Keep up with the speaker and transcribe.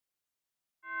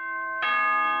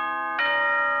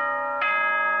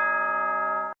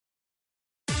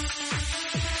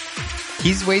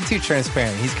He's way too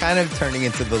transparent. He's kind of turning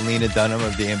into the Lena Dunham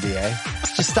of the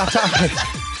NBA. Just stop talking.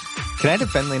 Can I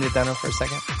defend Lena Dunham for a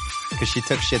second? Because she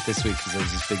took shit this week because there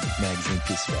was this big magazine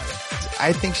piece about her.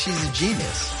 I think she's a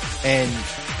genius. And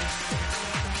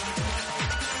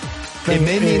it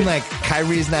may mean like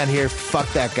Kyrie's not here.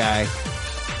 Fuck that guy.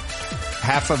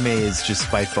 Half of me is just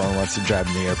spiteful and wants to drive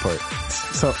him to the airport.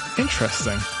 So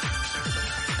interesting.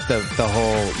 The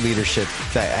whole leadership,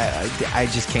 I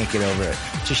just can't get over it.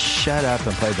 Just shut up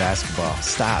and play basketball.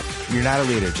 Stop. You're not a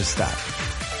leader. Just stop.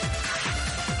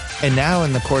 And now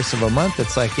in the course of a month,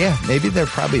 it's like, yeah, maybe they're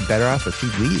probably better off if he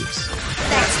leaves.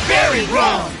 That's very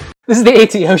wrong. This is the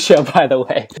ATO show, by the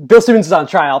way. Bill Simmons is on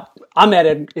trial. I'm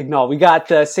Ed Ignal. We got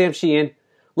Sam Sheehan,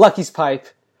 Lucky's Pipe,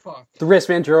 the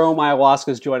Wristman, Jerome Ayahuasca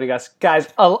is joining us. Guys,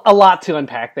 a lot to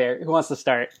unpack there. Who wants to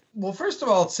start? Well, first of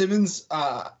all, Simmons,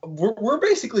 we're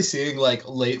basically seeing like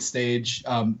late stage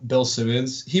Bill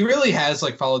Simmons. He really has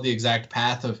like followed the exact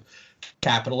path of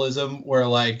capitalism, where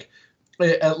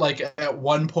at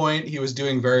one point he was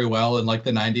doing very well in like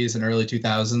the 90s and early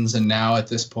 2000s, and now at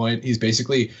this point he's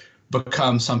basically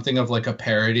become something of like a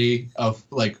parody of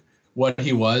like what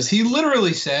he was. He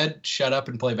literally said, "Shut up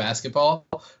and play basketball,"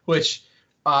 which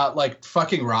like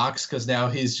fucking rocks, because now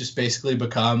he's just basically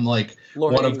become like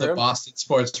Lord one Ingram. Of the Boston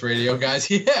sports radio guys.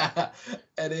 Yeah,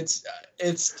 and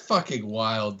it's fucking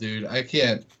wild, dude. I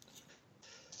can't.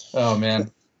 Oh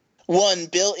man. One,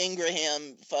 Bill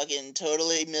Ingraham fucking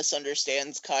totally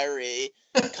misunderstands Kyrie.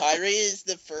 Kyrie is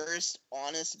the first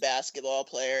honest basketball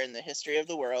player in the history of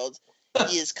the world.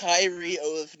 He is Kyrie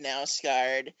of now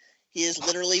scarred. He is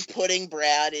literally putting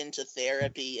Brad into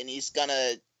therapy, and he's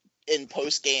gonna, in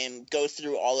post-game, go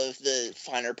through all of the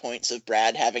finer points of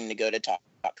Brad having to go to talk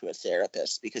to a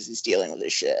therapist because he's dealing with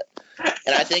his shit.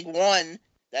 And I think, one,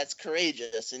 that's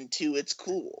courageous, and two, it's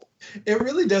cool. It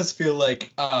really does feel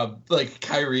like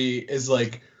Kyrie is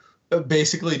like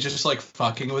basically just like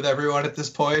fucking with everyone at this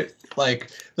point. Like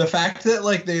the fact that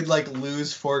like they'd like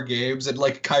lose 4 games and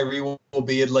like Kyrie will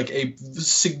be in like a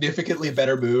significantly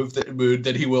better mood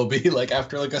than he will be like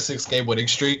after like a 6-game winning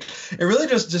streak. It really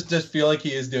just feel like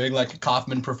he is doing like a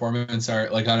Kaufman performance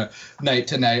art like on a night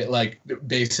to night like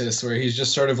basis, where he's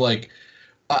just sort of like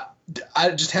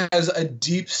just has a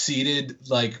deep-seated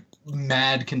like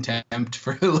mad contempt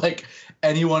for like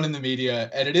anyone in the media.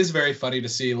 And it is very funny to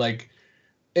see, like,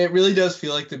 it really does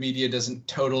feel like the media doesn't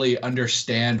totally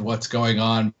understand what's going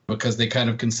on because they kind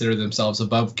of consider themselves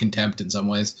above contempt in some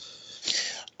ways.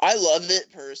 I love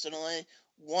it personally.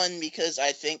 One, because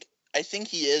I think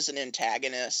he is an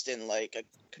antagonist and like a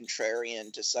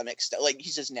contrarian to some extent. Like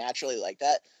he's just naturally like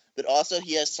that. But also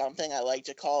he has something I like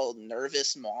to call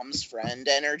nervous mom's friend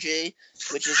energy,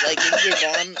 which is like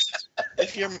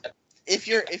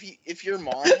if your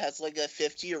mom has like a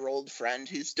 50-year-old friend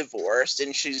who's divorced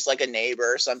and she's like a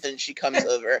neighbor or something, she comes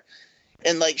over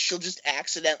and like she'll just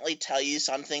accidentally tell you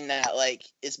something that like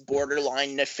is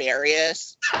borderline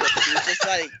nefarious, but she's just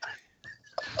like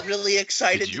really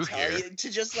excited to tell you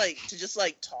to just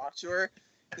talk to her.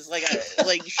 Because,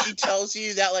 like she tells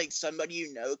you that, like, somebody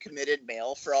you know committed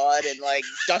mail fraud and, like,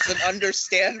 doesn't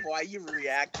understand why you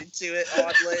reacted to it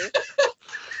oddly.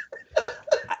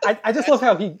 I just love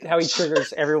how he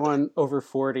triggers everyone over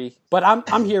 40. But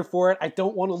I'm here for it. I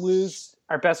don't want to lose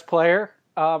our best player.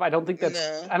 I don't think that's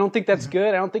good.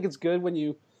 I don't think it's good when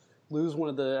you lose one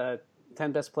of the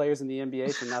 10 best players in the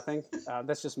NBA for nothing.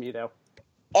 That's just me, though.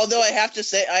 Although I do have to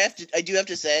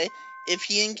say, if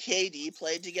he and KD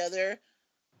played together,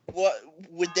 what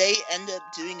would they end up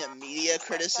doing, a media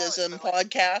criticism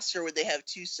podcast, or would they have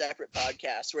 2 separate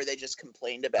podcasts where they just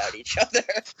complained about each other?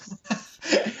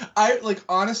 I like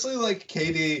honestly like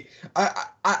KD.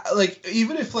 I like,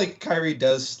 even if like Kyrie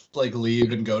does like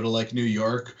leave and go to like New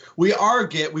York,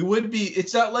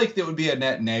 it's not like that would be a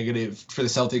net negative for the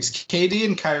Celtics. KD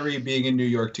and Kyrie being in New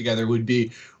York together would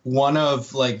be one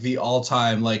of like the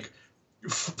all-time like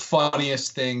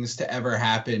funniest things to ever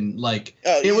happen. Like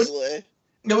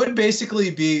It would basically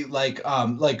be like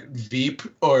Veep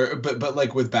but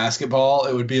like with basketball.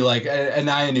 It would be like an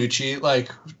Iannucci like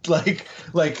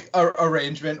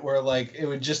arrangement where like it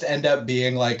would just end up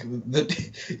being like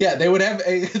they would have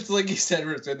it's like you said,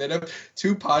 Richard, they'd have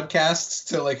 2 podcasts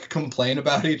to like complain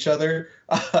about each other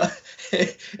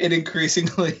in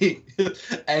increasingly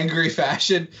angry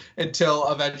fashion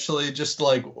until eventually just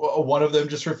like one of them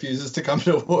just refuses to come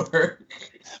to work.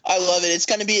 I love it. It's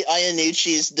going to be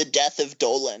Iannucci's The Death of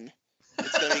Dolan.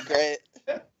 It's going to be great.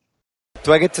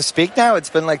 Do I get to speak now?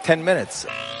 It's been like 10 minutes.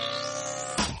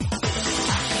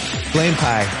 Blame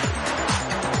pie.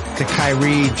 the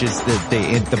Kyrie, just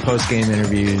the post game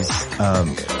interviews,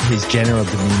 his general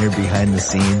demeanor behind the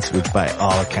scenes, which by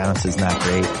all accounts is not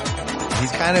great.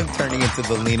 He's kind of turning into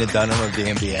the Lena Dunham of the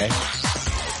NBA.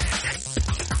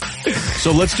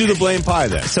 So let's do the blame pie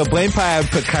then. So blame pie, I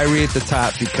would put Kyrie at the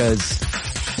top because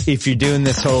if you're doing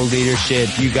this whole leadership,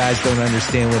 you guys don't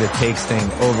understand what it takes thing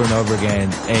over and over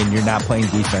again, and you're not playing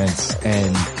defense,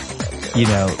 and you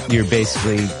know, you're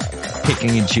basically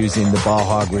picking and choosing the ball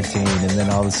hog routine, and then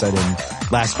all of a sudden,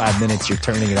 last 5 minutes, you're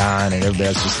turning it on, and everybody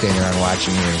else just standing around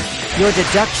watching you. Your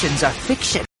deductions are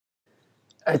fiction.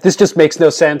 This just makes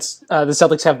no sense. The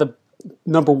Celtics have the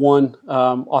number one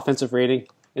offensive rating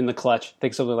in the clutch. I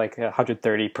think something like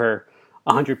 130 per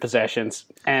 100 possessions.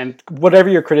 And whatever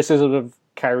your criticism of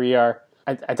Kyrie are,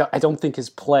 I don't think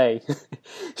his play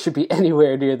should be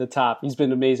anywhere near the top. He's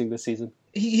been amazing this season.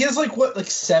 He has like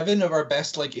 7 of our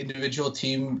best like individual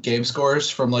team game scores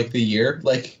from like the year.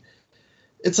 Like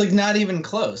it's like not even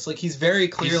close. Like he's very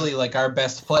clearly like our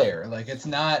best player. Like it's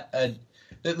not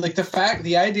like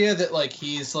the idea that like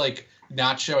he's like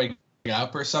not showing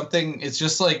up or something. It's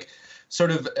just like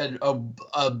sort of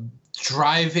a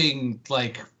driving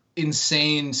like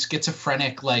insane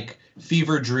schizophrenic like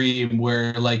fever dream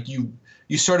where like you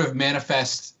sort of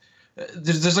manifest.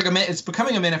 There's like it's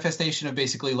becoming a manifestation of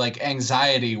basically like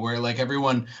anxiety where like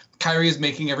Kyrie is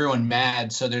making everyone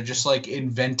mad, so they're just like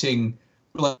inventing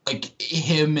like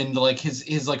him and like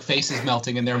his like face is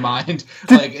melting in their mind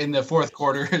like in the fourth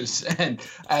quarters, and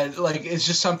like it's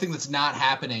just something that's not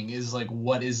happening is like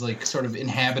what is like sort of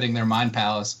inhabiting their mind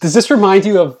palace. Does this remind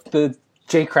you of the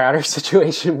Jay Crowder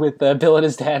situation with Bill and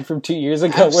his dad from 2 years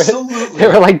ago? Absolutely. Where they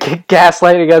were like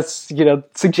gaslighting us, you know,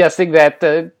 suggesting that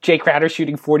Jay Crowder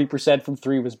shooting 40% from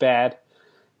 3 was bad.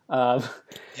 Yeah,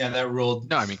 that ruled.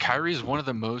 No, I mean, Kyrie is one of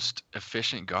the most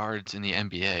efficient guards in the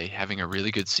NBA, having a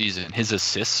really good season. His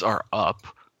assists are up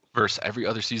versus every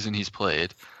other season he's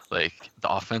played. Like, the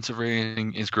offensive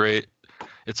rating is great.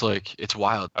 It's like, it's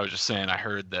wild. I was just saying, I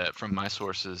heard that from my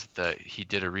sources that he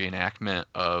did a reenactment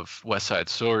of West Side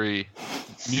Story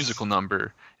musical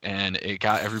number, and it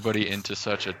got everybody into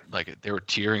such a, like, they were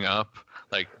tearing up.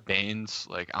 Like, Baines,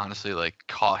 like, honestly, like,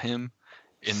 caught him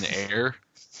in the air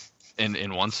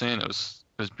in one scene. It was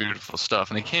beautiful stuff,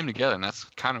 and they came together, and that's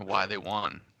kind of why they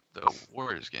won the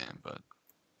Warriors game. But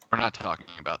we're not talking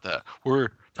about that. We're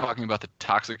talking about the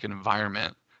toxic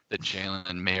environment that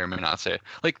Jalen may or may not say.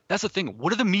 Like, that's the thing.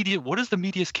 What is the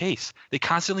media's case? They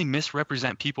constantly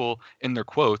misrepresent people in their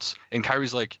quotes, and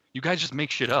Kyrie's like, you guys just make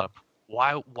shit up.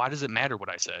 Why does it matter what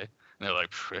I say? And they're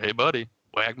like, hey buddy,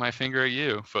 wag my finger at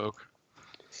you, folk.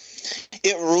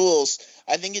 It rules.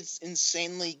 I think it's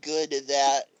insanely good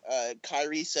that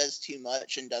Kyrie says too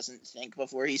much and doesn't think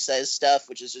before he says stuff,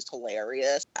 which is just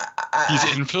hilarious.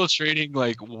 He's infiltrating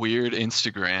like weird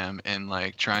Instagram and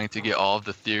like trying to get all of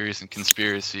the theories and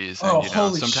conspiracies, and you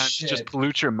know, sometimes shit. just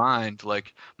pollute your mind,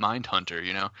 like Mindhunter.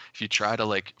 You know, if you try to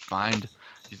like find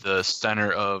the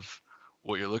center of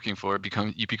what you're looking for,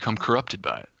 you become corrupted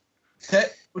by it.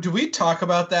 Do we talk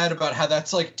about that? About how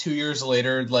that's like 2 years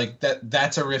later, like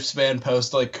that's a Riffspan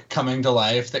post like coming to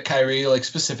life that Kyrie like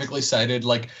specifically cited,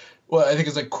 like, well, I think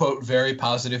it's like, quote, very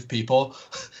positive people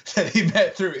that he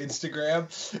met through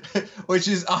Instagram, which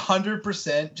is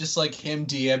 100% just like him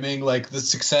DMing like the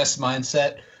success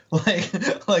mindset,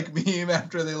 like meme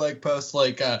after they like post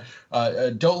like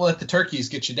don't let the turkeys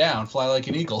get you down, fly like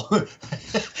an eagle.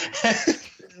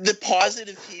 The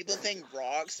positive people thing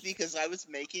rocks because I was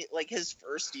making, like, his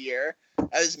first year,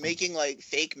 I was making, like,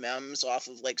 fake memes off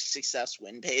of, like, success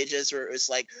win pages where it was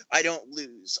like, I don't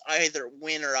lose. I either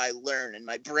win or I learn, and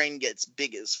my brain gets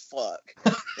big as fuck.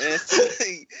 And it's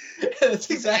like, That's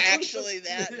exactly actually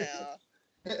that now.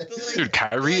 But, like, Dude,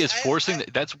 Kyrie like, is forcing.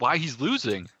 That's why he's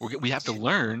losing. We have to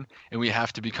learn, and we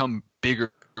have to become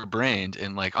bigger brained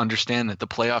and like understand that the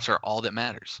playoffs are all that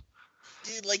matters.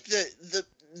 Dude, like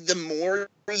the more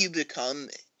you become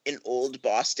an old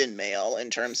Boston male in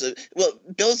terms of, well,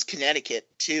 Bill's Connecticut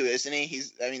too, isn't he?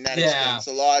 That explains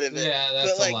a lot of it. Yeah,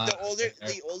 that's but like a lot.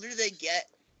 the older they get,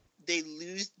 they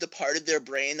lose the part of their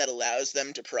brain that allows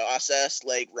them to process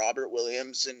like Robert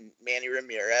Williams and Manny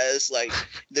Ramirez. Like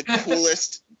the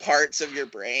coolest parts of your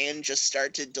brain just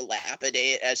start to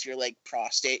dilapidate as your like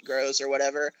prostate grows or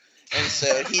whatever. And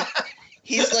so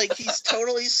he's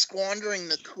totally squandering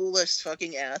the coolest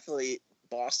fucking athlete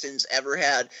Boston's ever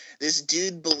had. This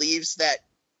dude believes that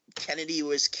Kennedy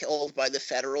was killed by the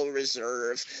Federal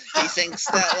Reserve. He thinks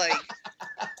that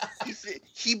like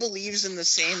he believes in the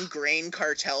same grain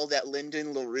cartel that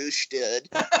Lyndon LaRouche did.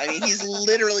 I mean, he's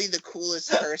literally the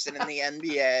coolest person in the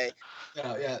NBA.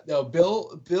 No.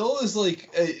 Bill is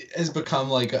like has become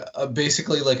like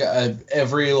basically like a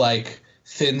every like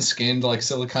thin-skinned like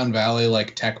Silicon Valley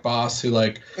like tech boss who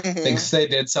like thinks they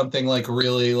did something like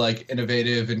really like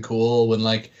innovative and cool when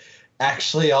like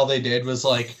actually all they did was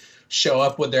like show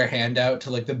up with their hand out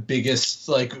to like the biggest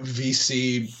like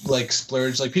VC like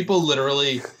splurge. Like people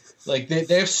literally like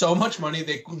they have so much money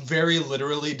they very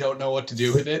literally don't know what to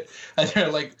do with it, and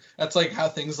they're like that's like how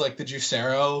things like the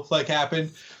Juicero like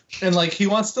happened, and like he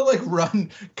wants to like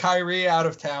run Kyrie out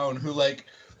of town, who like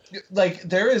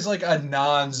there is like a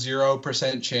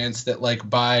non-0% chance that like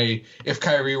if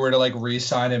Kyrie were to like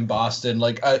re-sign in Boston,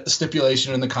 like a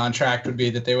stipulation in the contract would be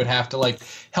that they would have to like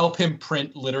help him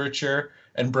print literature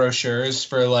and brochures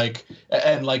for like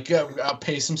and like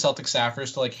pay some Celtic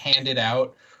staffers to like hand it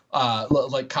out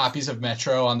like copies of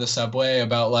Metro on the subway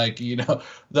about like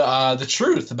the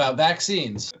truth about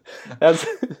vaccines. All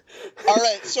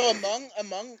right, so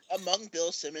among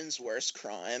Bill Simmons' worst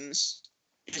crimes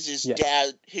is his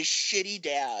dad, his shitty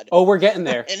dad. Oh, we're getting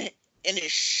there. And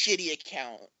his shitty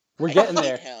account. We're getting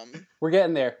there. We're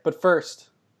getting there. But first,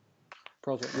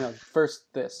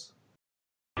 this.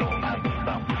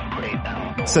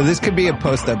 So this could be a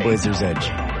post-up Blazers edge.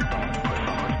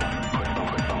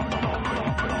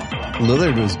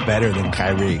 Lillard was better than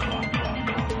Kyrie.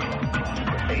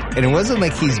 And it wasn't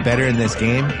like he's better in this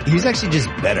game. He was actually just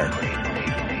better.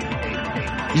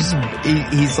 He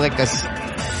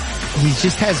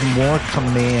just has more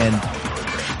command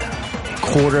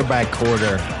quarter by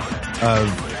quarter of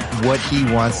what he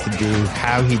wants to do,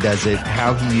 how he does it,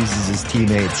 how he uses his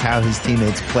teammates, how his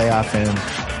teammates play off him,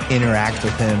 interact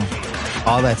with him,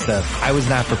 all that stuff. I was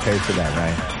not prepared for that,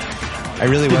 Ryan. I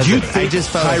really wasn't. Did you think I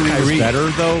just felt Kyrie like was better,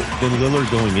 though, than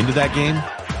Lillard going into that game?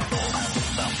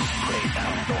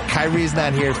 Kyrie's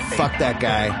not here. Fuck that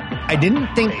guy. I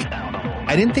didn't think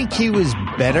he was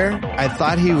better. I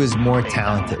thought he was more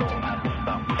talented.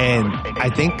 And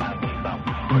I think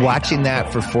watching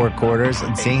that for 4 quarters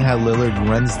and seeing how Lillard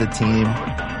runs the team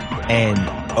and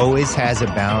always has a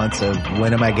balance of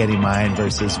when am I getting mine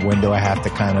versus when do I have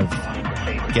to kind of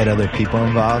get other people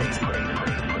involved.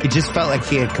 It just felt like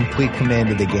he had complete command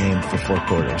of the game for 4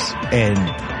 quarters. And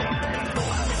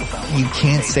you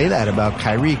can't say that about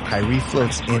Kyrie. Kyrie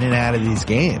floats in and out of these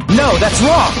games. No, that's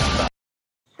wrong!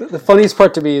 The funniest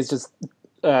part to me is just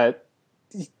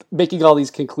making all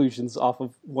these conclusions off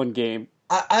of one game.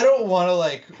 I don't want to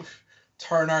like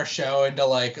turn our show into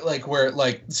like where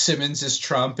like Simmons is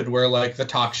Trump and we're like the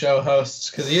talk show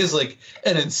hosts, because he is like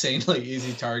an insanely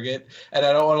easy target, and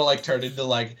I don't want to like turn into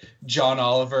like John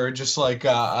Oliver just like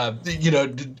tap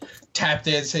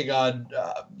dancing on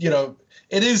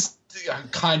it is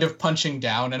kind of punching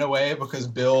down in a way, because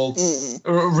Bill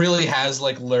really has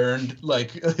like learned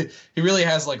like he really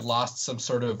has like lost some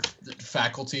sort of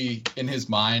faculty in his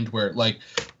mind where like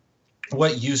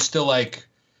what used to like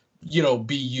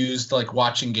be used like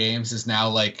watching games is now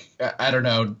like I don't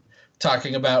know,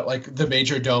 talking about like the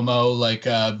Major Domo like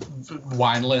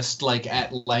wine list like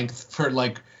at length for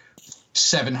like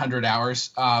 700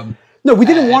 hours. No, we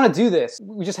didn't want to do this.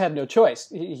 We just had no choice.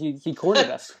 He cornered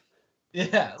us.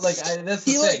 Yeah, like that's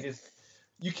the thing. Is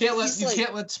you can't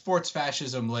let sports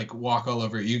fascism like walk all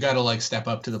over you. You got to like step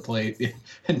up to the plate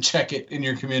and check it in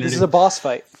your community. This is a boss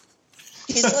fight.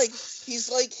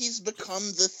 He's become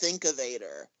the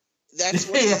Thinkavator. That's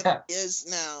what he is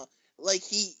now. Like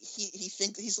he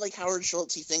thinks he's like Howard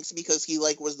Schultz. He thinks because he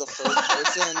like was the first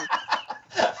person.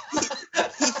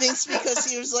 He thinks because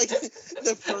he was like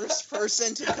the first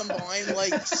person to combine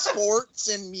like sports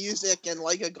and music, and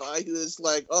like a guy who is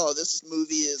like, oh, this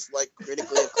movie is like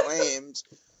critically acclaimed.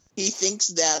 He thinks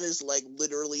that is like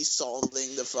literally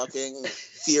solving the fucking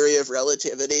theory of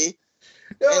relativity.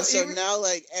 No, and so now,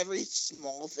 like, every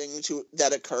small thing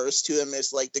that occurs to him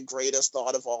is, like, the greatest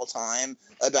thought of all time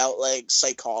about, like,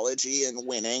 psychology and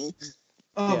winning.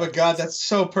 Oh, my God, that's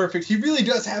so perfect. He really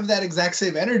does have that exact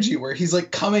same energy where he's, like,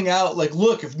 coming out, like,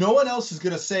 look, if no one else is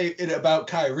going to say it about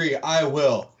Kyrie, I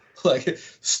will. Like,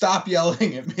 stop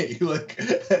yelling at me. Like,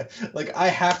 I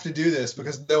have to do this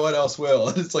because no one else will.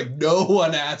 And it's like, no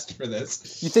one asked for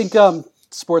this. You think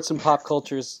sports and pop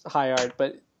culture is high art,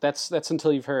 but... That's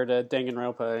until you've heard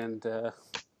Danganronpa and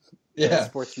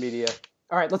sports media.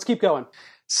 All right, let's keep going.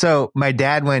 So my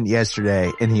dad went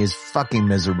yesterday, and he is fucking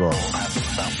miserable.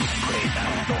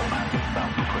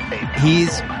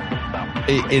 He's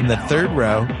in the 3rd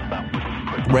row,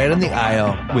 right on the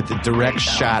aisle, with a direct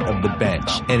shot of the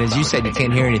bench. And as you said, you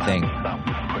can't hear anything.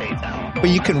 But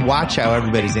you can watch how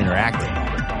everybody's interacting.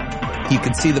 You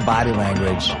can see the body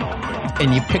language,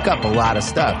 and you pick up a lot of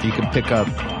stuff. You can pick up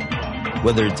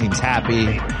whether the team's happy,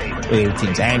 whether the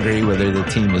team's angry, whether the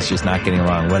team is just not getting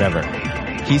along, whatever.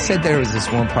 He said there was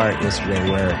this one part yesterday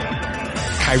where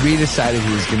Kyrie decided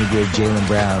he was going to give Jaylen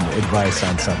Brown advice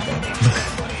on something.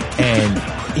 And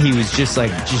he was just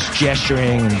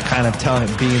gesturing and kind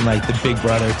of being like the big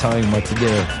brother telling him what to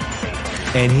do.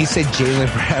 And he said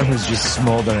Jaylen Brown was just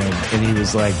smoldering, and he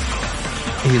was like,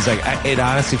 it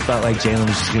honestly felt like Jaylen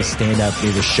was just going to stand up and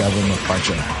either shove him or punch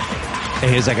him. And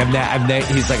he was like,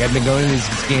 I've been going to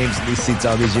these games in these seats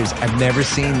all these years. I've never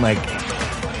seen like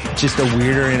just a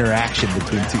weirder interaction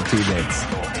between two teammates.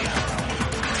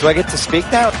 Do I get to speak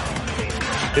now?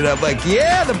 And I'm like,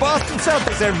 yeah, the Boston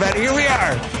Celtics, everybody, here we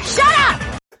are. Shut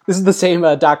up! This is the same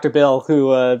Dr. Bill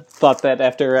who thought that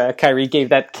after Kyrie gave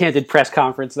that candid press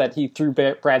conference that he threw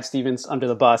Brad Stevens under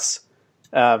the bus.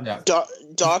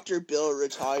 Dr. Bill,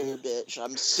 retire, bitch.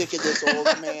 I'm sick of this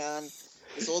old man.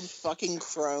 This old fucking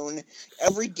crone.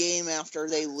 Every game after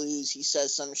they lose, he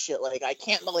says some shit like, I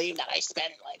can't believe that I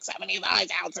spent like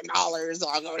 $75,000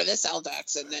 on go to the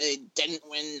Celtics and they didn't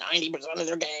win 90% of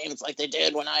their games like they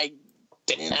did when I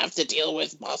didn't have to deal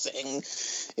with busing.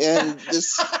 And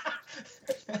this...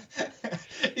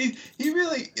 he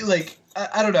really, like,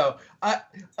 I don't know.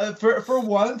 For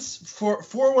once,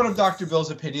 for one of Dr.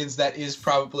 Bill's opinions, that is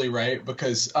probably right,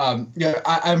 because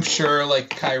I'm sure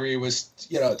like Kyrie was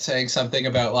saying something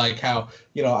about like how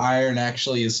iron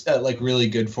actually is like really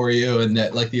good for you, and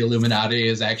that like the Illuminati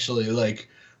is actually like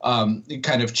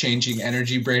kind of changing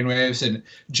energy brainwaves, and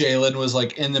Jaylen was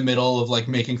like in the middle of like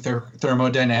making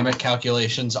thermodynamic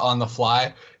calculations on the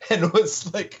fly, and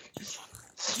was like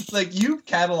you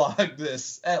cataloged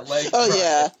this at length. Oh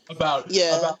yeah, about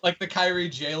like the Kyrie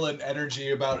Jaylen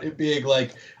energy, about it being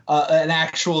like an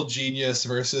actual genius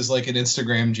versus like an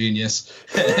Instagram genius.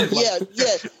 Yeah.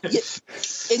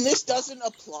 And this doesn't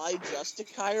apply just to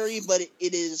Kyrie, but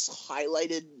it is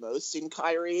highlighted most in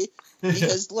Kyrie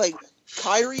because like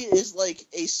Kyrie is like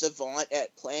a savant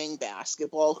at playing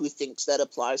basketball who thinks that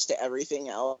applies to everything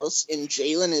else, and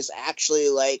Jaylen is actually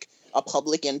like a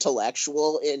public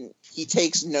intellectual, and he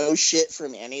takes no shit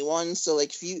from anyone. So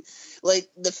like if you like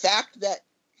the fact that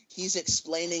he's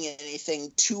explaining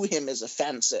anything to him is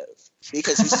offensive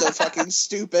because he's so fucking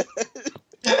stupid.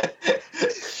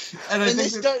 And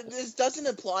this doesn't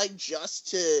apply just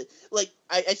to like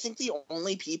I think the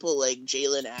only people like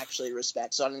Jaylen actually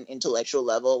respects on an intellectual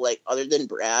level, like other than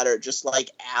Brad, are just like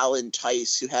Al and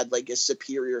Tice, who had like a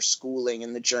superior schooling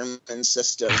in the German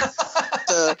system.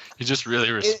 So, he just really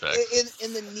respects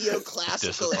in the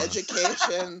neoclassical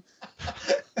education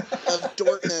of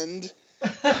Dortmund.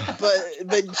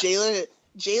 But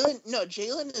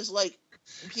Jaylen is like,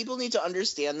 people need to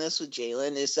understand this with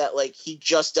Jaylen, is that like he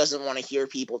just doesn't want to hear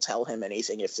people tell him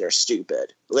anything if they're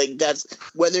stupid. Like that's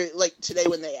whether like today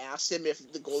when they asked him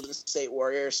if the Golden State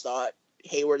Warriors thought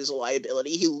Hayward is a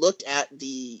liability, he looked at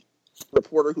the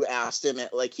reporter who asked him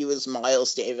at like he was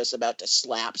Miles Davis about to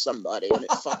slap somebody, and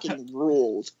it fucking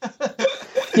ruled.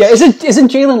 Yeah, isn't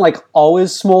Jaylen like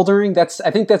always smoldering? I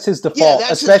think that's his default,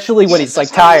 especially when he's like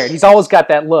tired. He's always got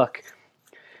that look.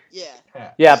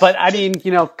 Yeah, but I mean,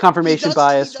 confirmation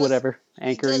bias, whatever,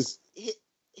 anchoring.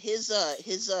 His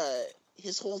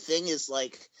whole thing is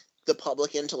like the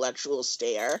public intellectual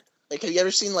stare. Like, have you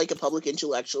ever seen like a public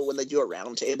intellectual when they do a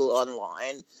round table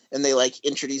online and they like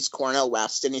introduce Cornel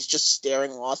West and he's just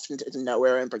staring off into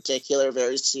nowhere in particular,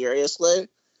 very seriously?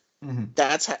 Mm-hmm.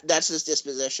 That's his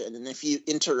disposition, and if you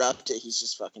interrupt it, he's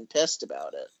just fucking pissed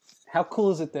about it. How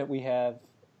cool is it that we have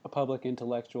a public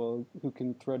intellectual who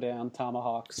can throw down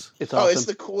tomahawks? It's awesome. It's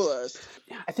the coolest.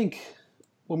 I think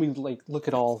when we like look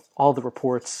at all the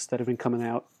reports that have been coming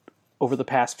out over the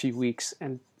past few weeks,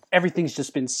 and everything's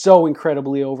just been so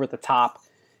incredibly over the top,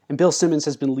 and Bill Simmons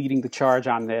has been leading the charge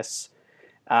on this.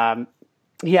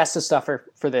 He has to suffer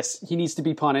for this. He needs to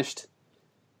be punished,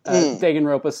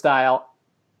 Danganronpa style.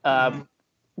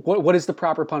 What is the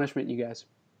proper punishment, you guys?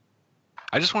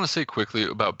 I just want to say quickly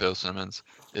about Bill Simmons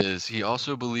is he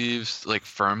also believes like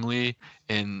firmly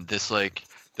in this like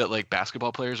that like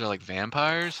basketball players are like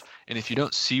vampires, and if you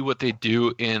don't see what they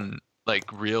do in like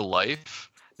real life,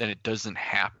 then it doesn't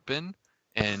happen,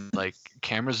 and like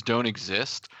cameras don't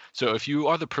exist. So if you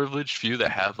are the privileged few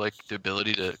that have like the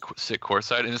ability to sit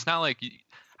courtside, and it's not like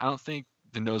I don't think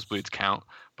the nosebleeds count,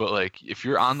 but like if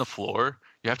you're on the floor,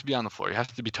 you have to be on the floor. You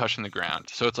have to be touching the ground.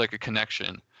 So it's like a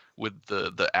connection with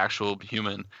the actual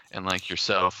human and like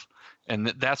yourself. And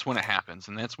that's when it happens.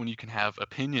 And that's when you can have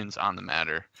opinions on the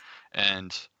matter.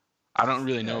 And I don't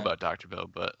really know about Dr. Bill,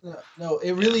 but no,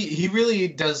 he really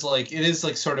does like it is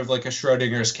like sort of like a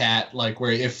Schrodinger's cat, like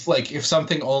where if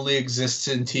something only exists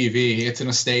in TV, it's in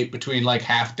a state between like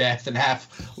half death and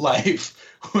half life.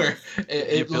 Where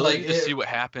the ability to see what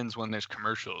happens when there's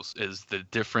commercials is the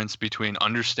difference between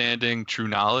understanding true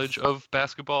knowledge of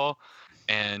basketball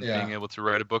and being able to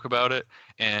write a book about it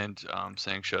and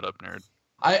saying "shut up, nerd."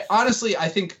 I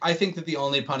think that the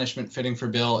only punishment fitting for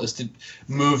Bill is to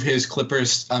move his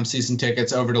Clippers season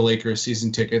tickets over to Lakers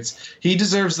season tickets. He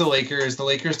deserves the Lakers. The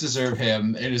Lakers deserve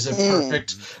him. It is a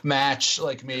perfect match,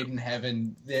 like made in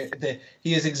heaven.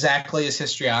 He is exactly as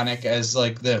histrionic as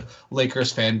like the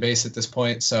Lakers fan base at this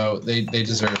point. So they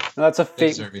deserve. No, that's a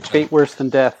fate worse than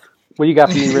death. What do you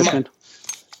got for me, Richmond?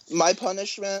 My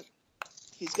punishment.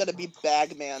 He's got to be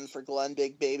bagman for Glenn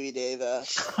Big Baby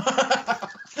Davis.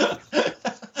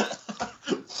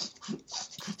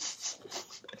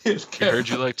 I heard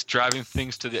you liked driving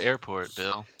things to the airport,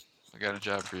 Bill. I got a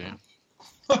job for you.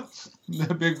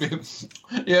 The Big Baby.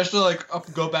 He has to like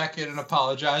go back in and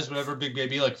apologize whenever Big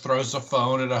Baby like throws a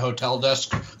phone at a hotel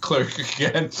desk clerk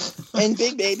again. And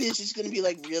Big Baby is just going to be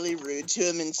like really rude to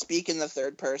him and speak in the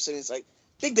third person. He's like,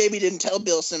 Big Baby didn't tell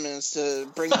Bill Simmons to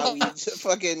bring out weed to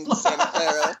fucking Santa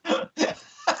Clara.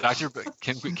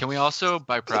 Can we also,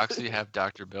 by proxy, have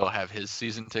Dr. Bill have his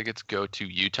season tickets go to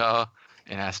Utah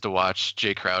and has to watch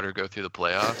Jay Crowder go through the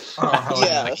playoffs?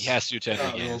 Yes. Like he has to attend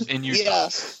the games in Utah.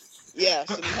 Yes,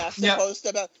 and he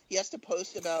has to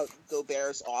post about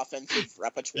Gobert's offensive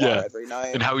repertoire every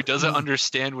night. And how he doesn't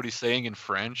understand what he's saying in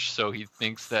French, so he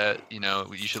thinks that,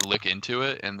 you should look into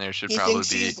it and there should probably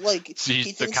be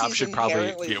the cop should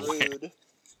probably be aware.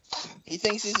 He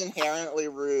thinks he's inherently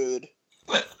rude.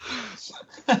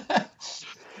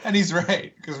 And he's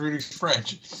right, because Rudy's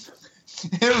French.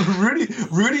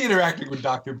 Rudy interacting with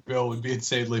Dr. Bill would be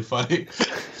insanely funny.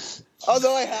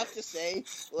 Although I have to say,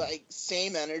 like,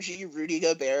 same energy, Rudy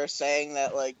Gobert saying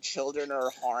that, like, children are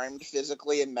harmed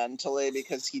physically and mentally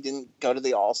because he didn't go to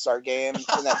the All-Star game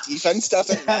and that defense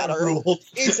doesn't matter.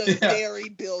 It's a very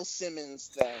Bill Simmons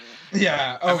thing.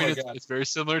 Yeah. I mean, it's very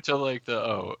similar to, like,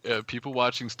 people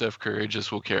watching Steph Curry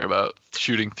just will care about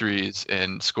shooting threes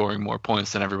and scoring more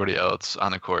points than everybody else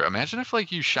on the court. Imagine if,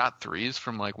 like, you shot threes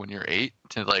from, like, when you're 8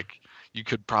 to, like, you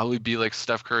could probably be like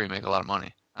Steph Curry and make a lot of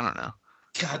money. I don't know.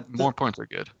 God, more points are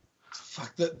good.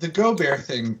 Fuck, the Gobert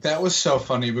thing, that was so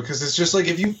funny because it's just like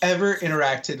if you've ever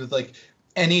interacted with like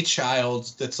any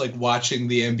child that's like watching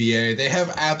the NBA, they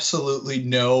have absolutely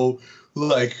no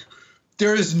like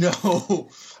there is no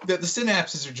that the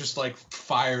synapses are just like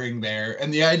firing there,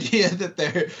 and the idea that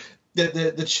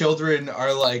the children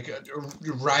are like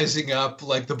rising up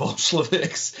like the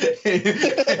Bolsheviks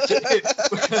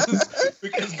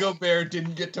because Gobert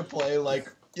didn't get to play like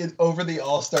over the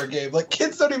All-Star game. Like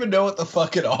kids don't even know what the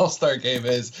fucking All-Star game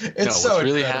is. It's so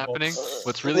really incredible. happening.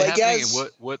 What's really happening and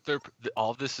what they're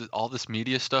all this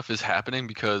media stuff is happening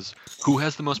because who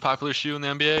has the most popular shoe in the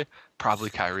NBA? Probably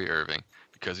Kyrie Irving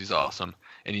because he's awesome.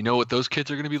 And you know what those kids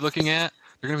are going to be looking at?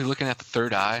 They're going to be looking at the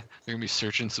third eye. They're going to be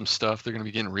searching some stuff. They're going to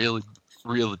be getting real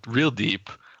deep,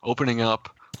 opening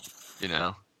up,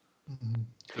 to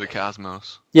the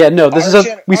cosmos. Yeah, no,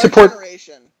 we support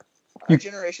our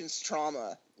generation's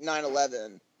trauma,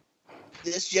 9/11.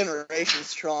 This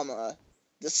generation's trauma,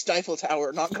 the Stifle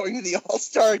Tower not going to the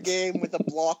All-Star game with a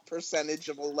block percentage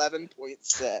of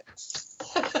 11.6.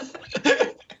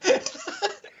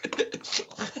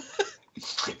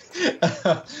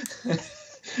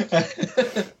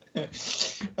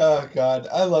 Oh God,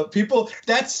 I love people.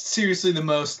 That's seriously the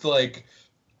most like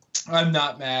I'm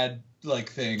not mad like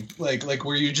thing. Like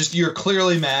where you're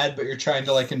clearly mad, but you're trying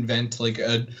to like invent like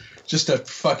a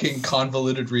fucking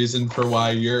convoluted reason for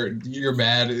why you're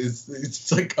mad.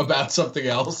 It's like about something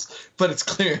else, but it's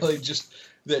clearly just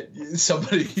that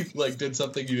somebody like did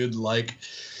something you didn't like.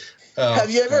 Have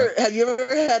you ever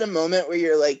had a moment where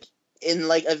you're like in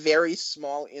like a very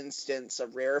small instance, a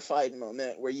rarefied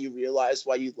moment where you realize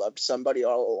why you loved somebody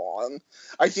all along?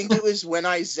 I think it was when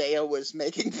Isaiah was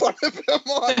making fun of him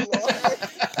online.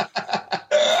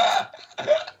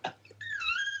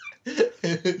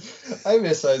 I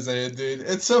miss Isaiah, dude.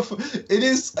 It's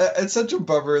such a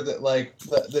bummer that like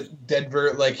that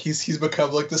Denver, like he's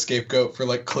become like the scapegoat for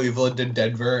like Cleveland and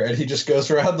Denver, and he just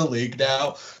goes around the league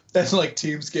now, and like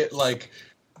teams get like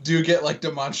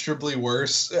demonstrably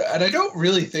worse, and I don't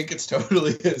really think it's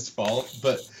totally his fault,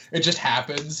 but it just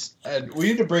happens, and we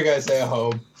need to bring Isaiah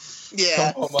home.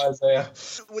 Yeah. Come home, Isaiah.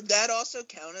 Would that also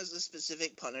count as a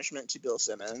specific punishment to Bill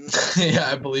Simmons? Yeah,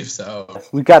 I believe so.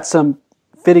 We've got some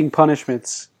fitting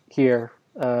punishments here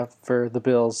for the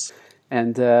Bills,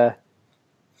 and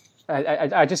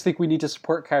I just think we need to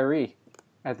support Kyrie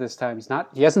at this time.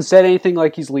 He hasn't said anything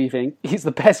like he's leaving. He's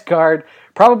the best guard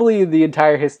probably in the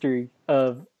entire history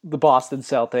of the Boston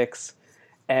Celtics,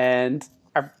 and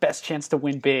our best chance to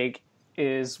win big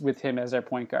is with him as our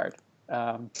point guard.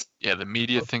 The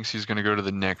media thinks he's going to go to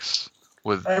the Knicks,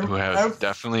 who have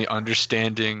definitely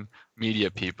understanding media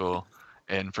people,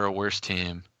 and for a worse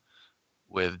team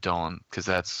with Dolan, because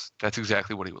that's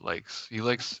exactly what he likes. He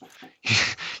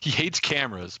hates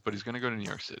cameras, but he's going to go to New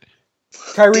York City.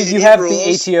 Kyrie, you have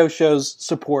the ATO show's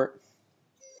support.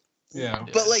 Yeah.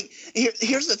 But, like,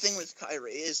 here's the thing with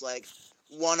Kyrie is, like,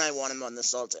 one, I want him on the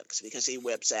Celtics because he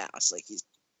whips ass. Like, he's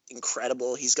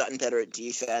incredible. He's gotten better at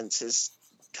defense. His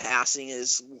passing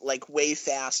is, like, way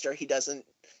faster. He doesn't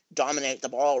dominate the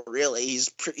ball, really.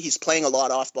 He's playing a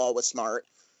lot off ball with Smart.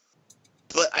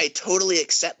 But I totally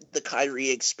accept the Kyrie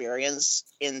experience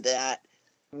in that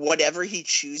whatever he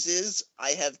chooses, I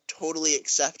have totally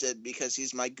accepted because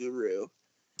he's my guru.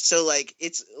 So, like,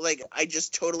 it's like I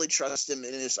just totally trust him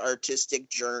in his artistic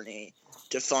journey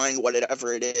to find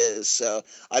whatever it is. So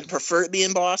I'd prefer it be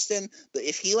in Boston, but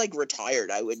if he, like,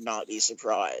 retired, I would not be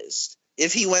surprised.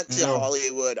 If he went to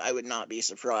Hollywood, I would not be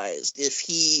surprised. If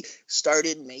he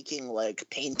started making, like,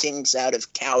 paintings out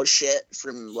of cow shit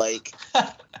from, like,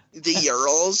 the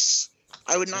Urals,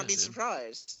 I would not be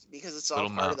surprised because it's all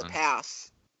part of the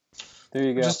path. There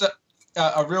you go. Just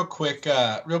a real quick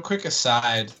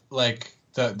aside, like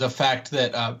the fact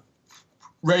that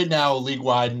right now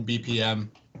league-wide in BPM,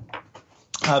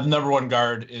 the number one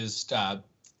guard is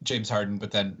James Harden,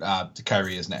 but then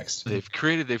Kyrie is next. They've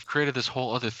created this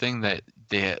whole other thing that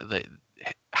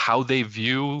how they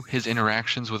view his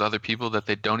interactions with other people that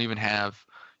they don't even have,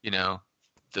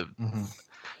 the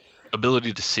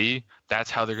ability to see. That's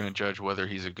how they're going to judge whether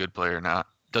he's a good player or not.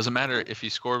 Doesn't matter if he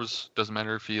scores. Doesn't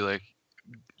matter if he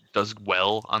does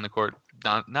well on the court.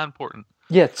 Not important.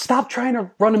 Yeah, stop trying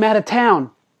to run him out of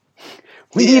town.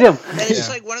 We need him. And it's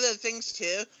like one of the things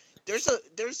too.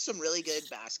 There's some really good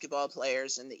basketball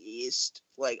players in the East.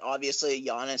 Like, obviously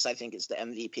Giannis, I think, is the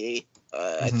MVP.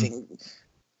 I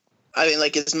mean,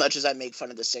 like, as much as I make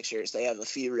fun of the Sixers, they have a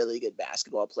few really good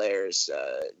basketball players.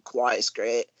 Kawhi's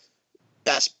great.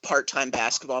 Best part-time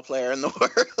basketball player in the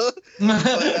world.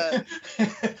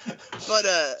 But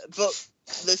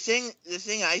the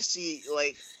thing I see,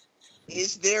 like,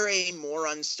 is there a more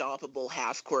unstoppable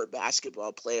half-court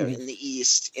basketball player in the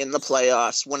East in the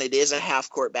playoffs when it is a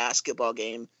half-court basketball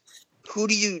game? Who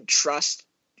do you trust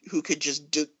who could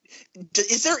just do –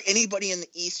 is there anybody in the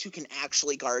East who can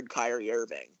actually guard Kyrie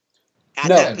Irving at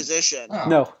that position?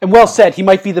 No. And well said. He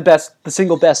might be the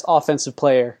single best offensive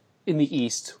player in the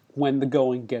East when the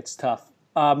going gets tough.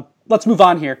 Let's move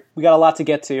on here. We got a lot to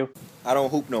get to. I don't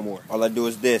hoop no more. All I do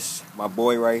is this. My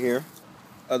boy right here.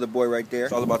 Other boy right there.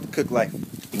 It's all about the cook life.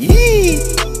 Yee!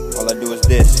 All I do is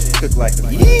this. Cook life.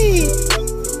 Yee!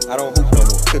 I don't hoop no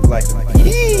more. Cook life.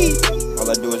 Yee! All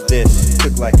I do is this.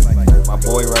 Cook life. My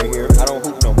boy right here. I don't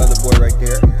hoop no more. Other boy right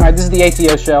there. All right, this is the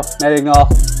ATO show. Matt Ignall,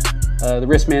 the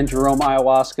Wristman, Jerome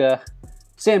Ayahuasca,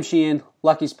 Sam Sheehan,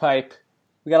 Lucky's Pipe.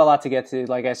 We got a lot to get to,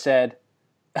 like I said.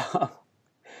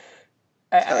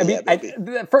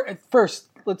 First,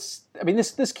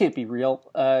 this can't be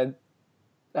real.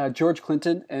 George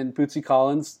Clinton and Bootsy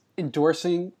Collins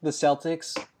endorsing the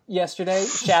Celtics yesterday.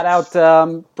 Shout out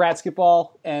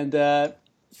Bradsketball and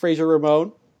Fraser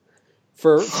Ramon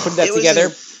for putting that together,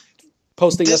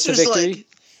 posting us to victory.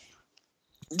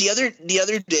 Like, the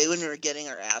other day when we were getting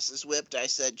our asses whipped, I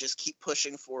said just keep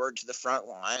pushing forward to the front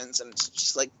lines and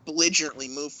just like belligerently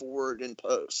move forward and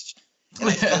post. And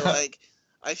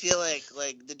I feel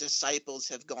like the disciples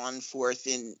have gone forth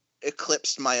and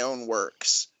eclipsed my own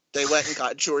works. They went and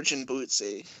got George and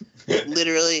Bootsy.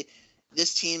 Literally,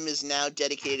 this team is now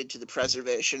dedicated to the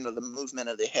preservation of the movement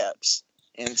of the hips.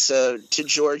 And so, to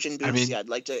George and Bootsy, I'd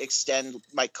like to extend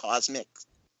my cosmic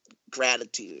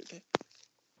gratitude.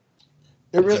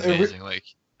 It's amazing. Like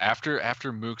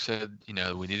after Mook said,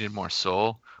 we needed more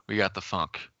soul, we got the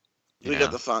funk. We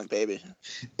got the funk, baby.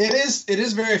 It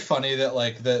is very funny that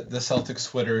like the Celtics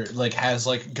Twitter like has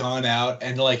like gone out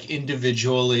and like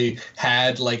individually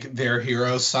had like their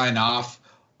heroes sign off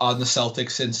on the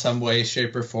Celtics in some way,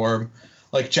 shape, or form.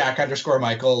 Like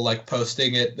Jack_Michael like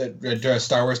posting it that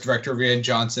Star Wars director Rian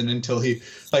Johnson until he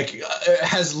like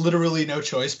has literally no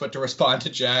choice but to respond to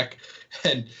Jack,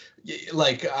 and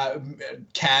like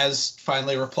Kaz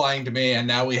finally replying to me, and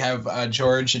now we have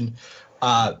George and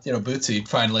Bootsy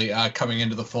finally coming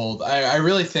into the fold. I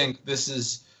really think this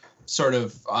is sort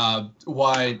of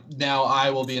why now I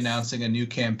will be announcing a new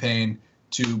campaign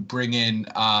to bring in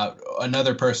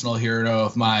another personal hero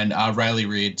of mine, Riley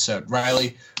Reid. So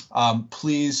Riley,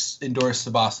 Please endorse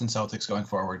the Boston Celtics going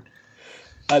forward.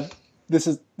 This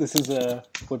is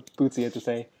what Bootsy had to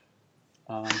say.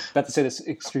 About to say this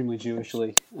extremely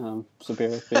Jewishly, so bear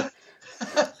with me.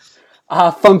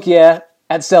 Funk yeah,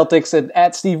 at Celtics and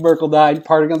at Steve Merkel9,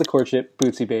 parting on the courtship,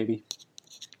 Bootsy baby.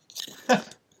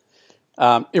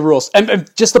 It rules, and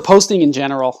just the posting in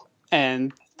general,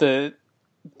 and the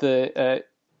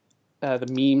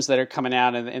memes that are coming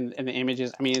out and the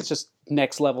images. I mean, it's just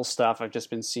next level stuff I've just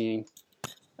been seeing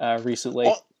recently.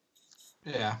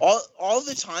 All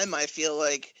the time, I feel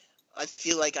like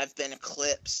I've been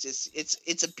eclipsed.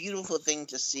 It's a beautiful thing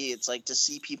to see. It's like to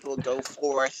see people go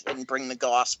forth and bring the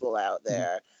gospel out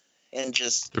there, and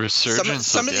just the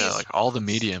resurgence of these, like all the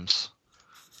mediums,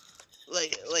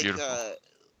 like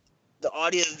the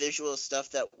audio visual stuff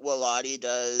that Walati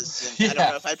does. And I don't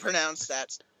know if I pronounced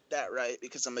that right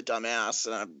because I'm a dumbass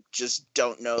and I just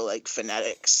don't know like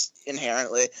phonetics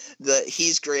inherently.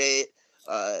 He's great.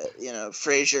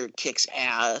 Frazier kicks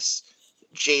ass.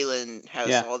 Jalen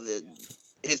has all the.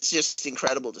 It's just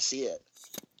incredible to see it.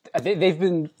 They've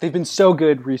been so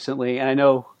good recently, and I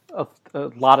know a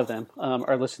lot of them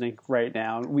are listening right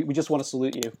now. We just want to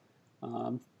salute you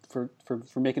for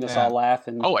making us all laugh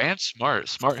and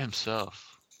Smart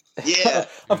himself. Yeah,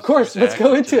 of course. Let's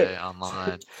go into it.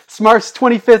 Online. Smart's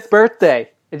 25th birthday.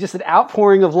 It's just an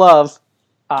outpouring of love.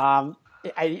 I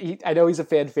know he's a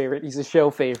fan favorite. He's a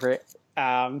show favorite.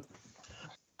 I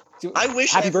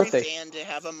wish happy every birthday. fan to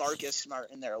have a Marcus Smart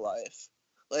in their life.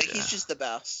 Like he's just the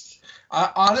best.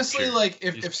 Honestly, like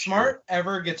if Smart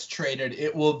ever gets traded,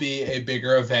 it will be a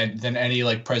bigger event than any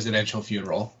like presidential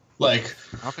funeral. Like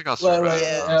I don't think I'll survive.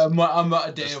 I'm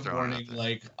a day of mourning,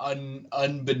 like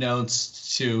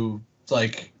unbeknownst to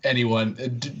like anyone.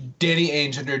 Danny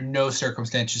Ainge, under no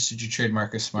circumstances should you trade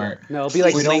Marcus Smart. No, it'll be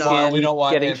like we don't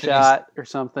want getting Anthony's shot or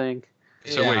something.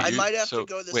 So wait, I might have to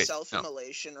go the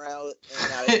self-immolation route,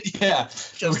 and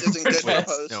that just isn't good for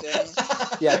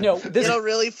posting. It'll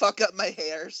really fuck up my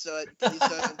hair, so please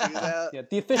don't do that. Yeah,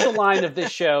 the official line of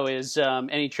this show is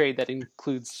any trade that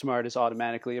includes Smart is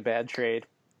automatically a bad trade.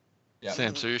 Yeah.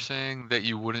 Sam, so you're saying that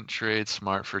you wouldn't trade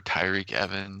Smart for Tyreek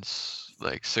Evans,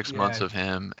 like 6 months of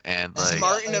him, and like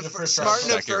Smart in a first for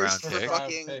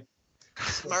fucking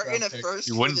Smart in a first.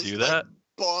 You wouldn't do that?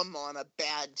 Bum on a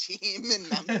bad team in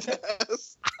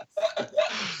Memphis.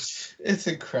 It's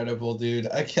incredible, dude.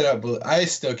 I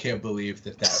still can't believe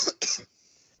that.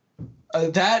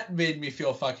 That made me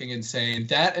feel fucking insane.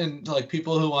 That and like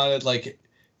people who wanted like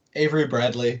Avery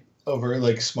Bradley over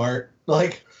like Smart,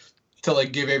 like to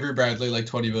like give Avery Bradley like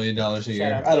 $20 million a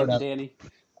year. I don't know, Danny.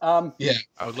 I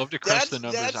would love to crunch the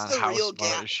numbers on how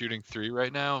Smart is shooting 3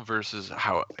 right now versus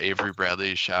how Avery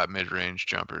Bradley shot mid-range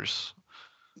jumpers.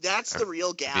 That's the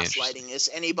real gaslighting, is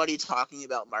anybody talking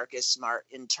about Marcus Smart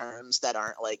in terms that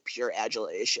aren't like pure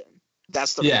adulation.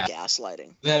 That's the real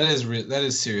gaslighting. That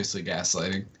is seriously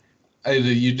gaslighting.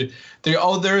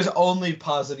 There is only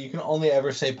positive. You can only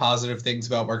ever say positive things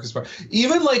about Marcus Smart.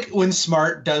 Even like when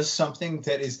Smart does something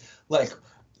that is like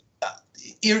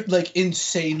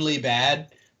insanely bad,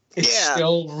 it's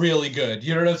still really good.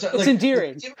 You know what I'm saying? It's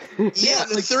endearing.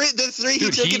 The three he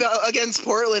took against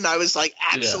Portland, I was like,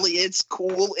 actually, it's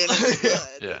cool and it's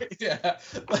good. Yeah.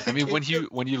 I mean, when you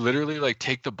literally like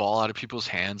take the ball out of people's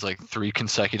hands like 3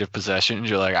 consecutive possessions,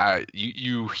 you're like,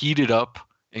 you heated up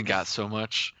and got so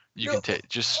much. You can take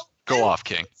just go off,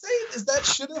 King. That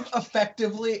should have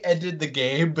effectively ended the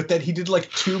game, but then he did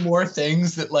like 2 more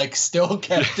things that like still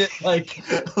kept it like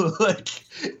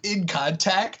in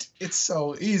contact.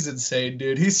 He's insane,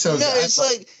 dude. He's so good. It's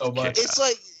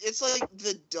like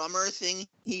the dumber thing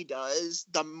he does,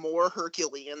 the more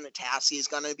Herculean the task he's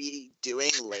gonna be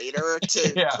doing later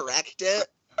to correct it.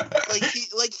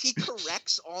 He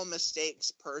corrects all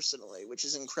mistakes personally, which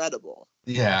is incredible.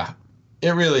 Yeah,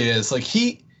 it really is. Like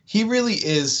he really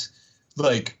is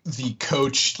like the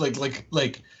coach.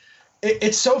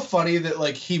 It's so funny that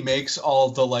like he makes all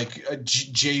the like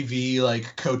JV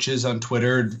like coaches on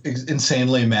Twitter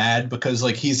insanely mad because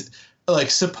like he's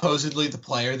like supposedly the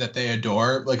player that they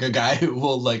adore, like a guy who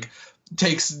will like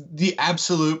takes the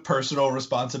absolute personal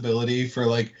responsibility for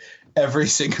like every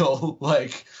single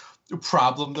like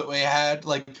problem that we had.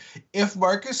 Like if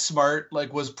Marcus Smart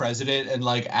like was president and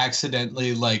like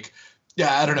accidentally like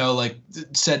I don't know, like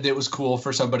said it was cool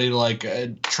for somebody to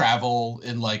like travel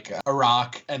in like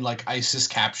Iraq and like ISIS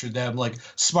captured them, like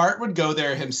Smart would go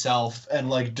there himself and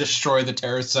like destroy the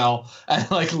terror cell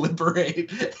and like liberate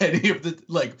any of the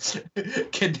like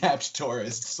kidnapped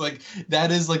tourists. Like that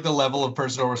is like the level of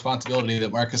personal responsibility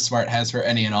that Marcus Smart has for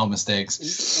any and all mistakes. And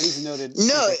he's a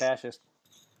noted fascist.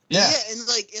 Yeah. Yeah, and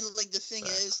the thing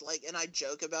is, like, and I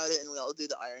joke about it, and we all do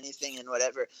the irony thing and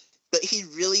whatever, but he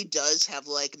really does have,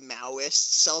 like, Maoist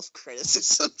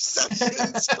self-criticism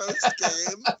sessions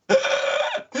post-game.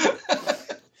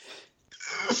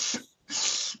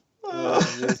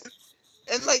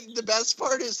 And, like, the best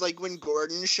part is, like, when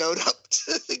Gordon showed up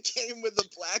to the game with a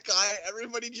black eye,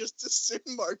 everybody just assumed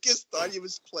Marcus thought he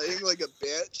was playing like a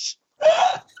bitch.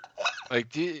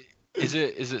 Like, is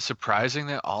it surprising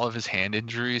that all of his hand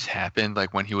injuries happened,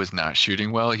 like, when he was not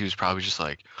shooting well? He was probably just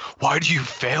like, why do you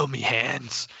fail me,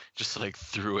 hands? Just, like,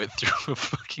 threw it through a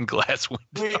fucking glass window.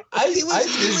 He didn't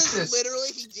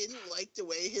like the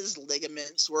way his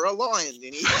ligaments were aligned,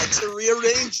 and he had to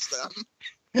rearrange them.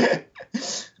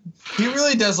 He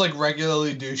really does, like,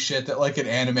 regularly do shit that, like, an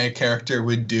anime character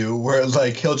would do, where,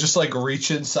 like, he'll just, like,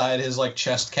 reach inside his, like,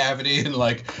 chest cavity and,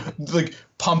 like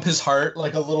pump his heart,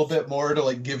 like, a little bit more to,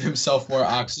 like, give himself more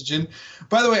oxygen.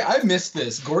 By the way, I missed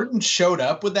this. Gordon showed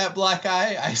up with that black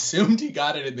eye. I assumed he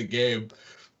got it in the game.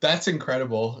 That's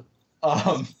incredible.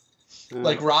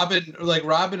 Like Robin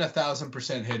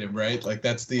 1,000% hit him, right? Like,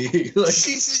 that's the like.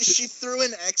 She threw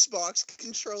an Xbox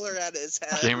controller at his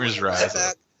head. Gamers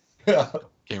Rise. Yeah.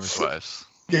 Gamers Wives.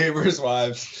 Gamers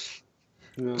Wives.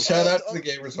 Yeah. Shout out to the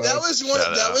Gamers Wives. That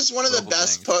was one of the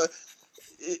best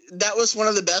that was one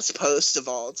of the best posts of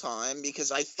all time,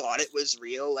 because I thought it was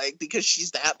real, like, because she's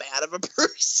that bad of a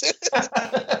person.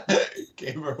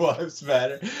 Gamer Wives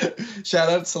matter. Shout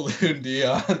out Saloon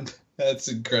Dion. That's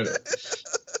incredible.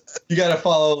 You gotta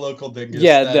follow Local Dingus.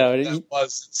 Yeah, that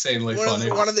was insanely funny.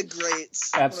 One of the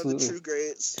greats. Absolutely. One of the true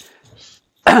greats.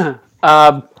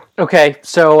 Okay,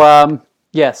 so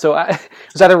so it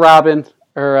was either Robin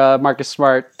or Marcus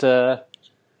Smart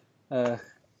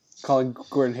calling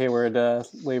Gordon Hayward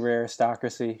labor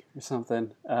aristocracy or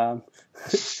something.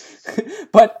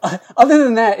 But other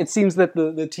than that, it seems that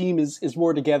the team is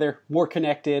more together, more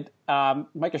connected.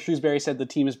 Micah Shrewsbury said the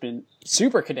team has been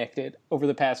super connected over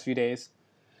the past few days.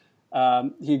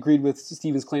 He agreed with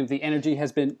Steven's claim that the energy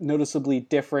has been noticeably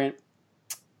different.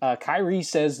 Kyrie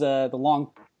says the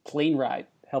long plane ride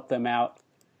helped them out.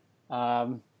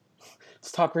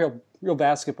 Let's talk real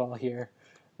basketball here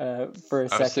for a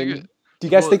second. Do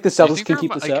you guys think the Celtics can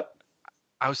keep this up?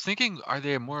 I was thinking, are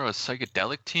they more of a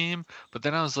psychedelic team? But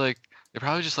then I was like, they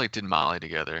probably just, like, did Molly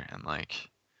together and, like,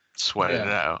 sweated it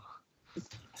out.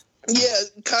 Yeah,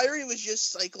 Kyrie was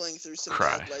just cycling through some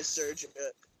bad life surgery.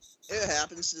 It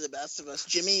happens to the best of us.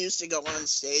 Jimmy used to go on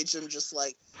stage and just,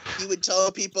 like, he would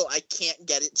tell people, I can't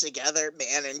get it together,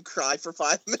 man, and cry for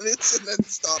 5 minutes and then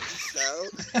stop the show.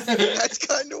 That's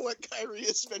kind of what Kyrie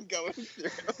has been going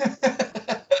through.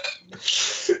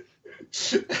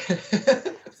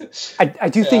 I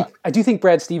do think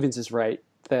Brad Stevens is right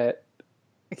that,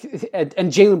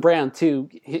 and Jaylen Brown too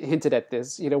hinted at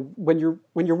this. You know, when you're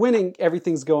winning,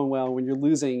 everything's going well. When you're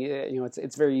losing, you know,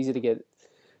 it's very easy to get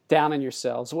down on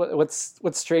yourselves. What's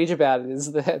strange about it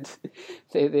is that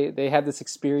they had this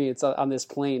experience on this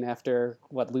plane after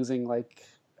losing, like,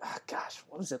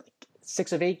 what was it, like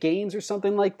 6 of 8 games or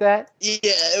something like that? Yeah,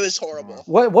 it was horrible.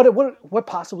 What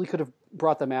possibly could have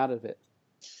brought them out of it?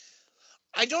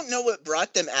 I don't know what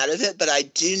brought them out of it, but I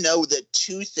do know that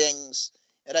 2 things,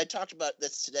 and I talked about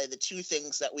this today, the 2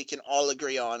 things that we can all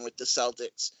agree on with the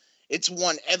Celtics. It's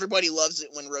one, everybody loves it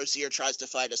when Rozier tries to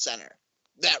fight a center.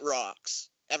 That rocks.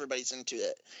 Everybody's into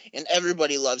it. And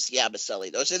everybody loves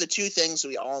Yabusele. Those are the 2 things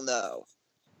we all know.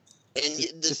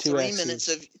 And the 3 minutes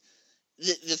of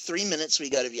the 3 minutes we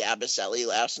got of Yabusele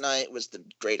last night was the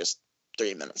greatest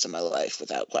 3 minutes of my life,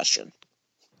 without question.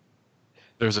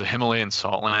 There's a Himalayan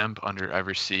salt lamp under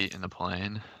every seat in the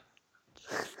plane,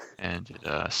 and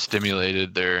it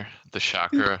stimulated the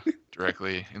chakra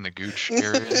directly in the gooch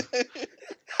area.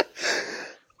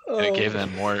 And it gave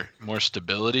them more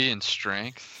stability and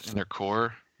strength in their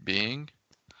core being.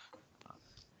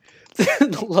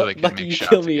 Lucky you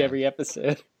kill me every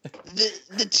episode.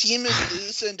 The team has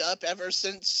loosened up ever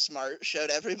since Smart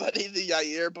showed everybody the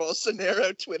Jair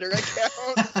Bolsonaro Twitter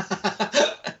account.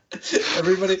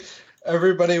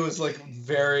 Everybody was, like,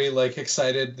 very, like,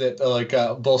 excited that, like,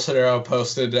 Bolsonaro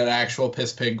posted an actual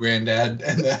piss pig granddad,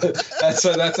 and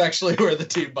that's actually where the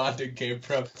team bonding came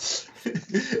from.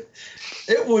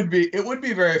 It would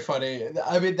be very funny.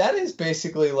 I mean, that is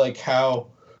basically, like, how,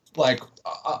 like,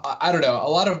 I don't know, a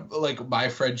lot of, like, my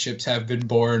friendships have been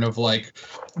born of, like,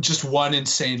 just one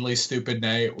insanely stupid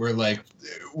night where, like,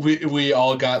 we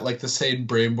all got, like, the same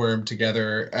brainworm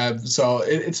together. So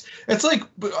it's like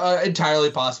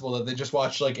entirely possible that they just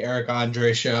watched, like, Eric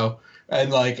Andre show,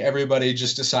 and, like, everybody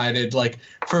just decided, like,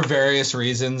 for various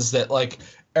reasons that, like,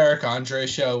 Eric Andre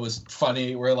show was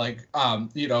funny, where like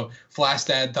Flash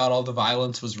Dad thought all the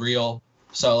violence was real.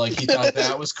 So like he thought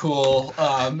that was cool,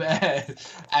 and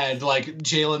like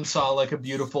Jalen saw like a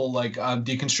beautiful like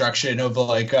deconstruction of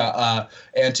like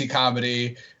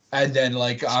anti-comedy, and then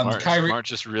like Kyrie Smart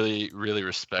just really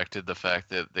respected the fact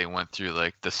that they went through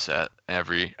like the set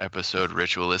every episode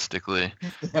ritualistically.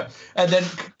 And then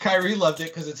Kyrie loved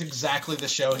it because it's exactly the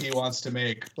show he wants to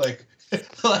make, like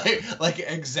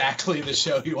exactly the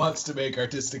show he wants to make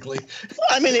artistically.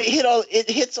 I mean, it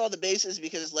hits all the bases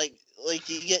because like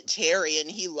you get Terry and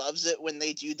he loves it when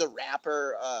they do the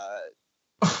rapper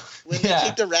they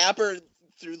take the rapper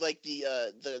through like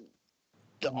the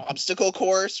obstacle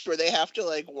course where they have to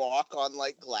like walk on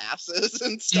like glasses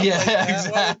and stuff like that.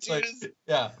 Exactly.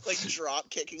 Like drop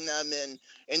kicking them,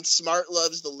 and Smart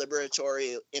loves the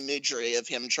liberatory imagery of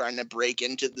him trying to break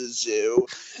into the zoo.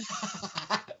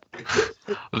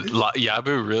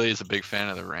 Yabu really is a big fan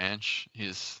of the ranch.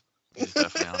 He's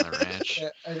definitely on the ranch.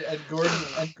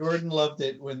 And Gordon loved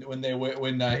it when he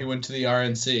went to the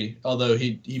RNC. Although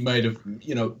he might have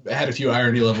had a few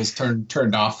irony levels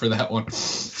turned off for that one.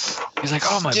 He's like,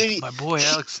 oh my boy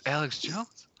Alex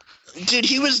Jones. Dude,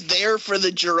 he was there for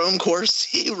the Jerome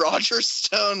Corsi Roger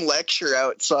Stone lecture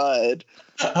outside.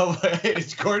 Oh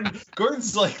wait,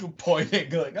 Gordon's like pointing,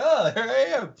 like, oh, there I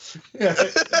am.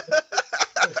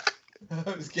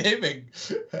 I was gaming.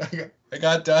 I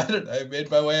got done and I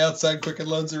made my way outside Quicken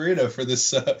Loans Arena for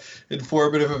this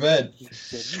informative event.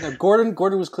 Gordon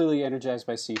was clearly energized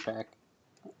by CPAC.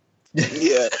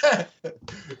 Yeah.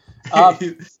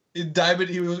 He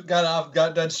got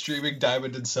done streaming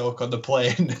Diamond and Silk on the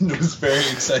plane and was very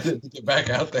excited to get back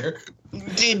out there.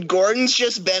 Dude, Gordon's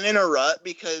just been in a rut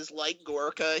because, like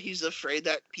Gorka, he's afraid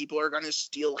that people are going to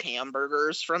steal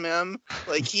hamburgers from him.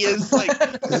 Like, he has, like,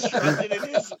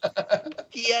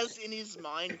 he has in his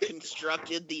mind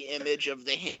constructed the image of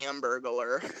the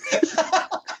Hamburglar.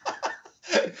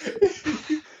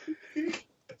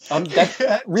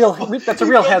 That's a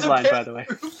real headline, by the way.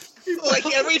 Like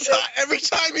every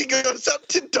time he goes up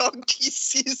to Dunk, he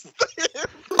sees them.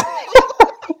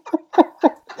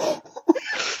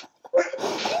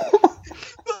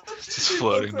 Just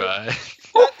floating by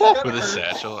with a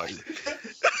satchel. Is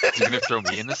he gonna throw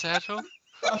me in the satchel?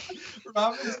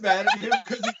 Robin's mad at him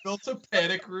because he built a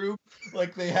panic room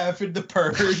like they have in The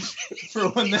Purge for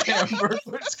when the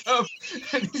hamburgers come,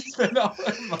 and he spent all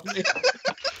that money.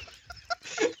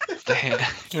 The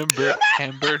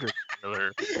hamburger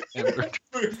killer.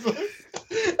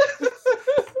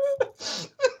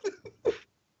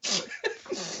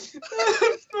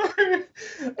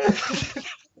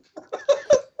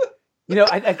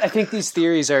 I think these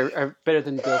theories are better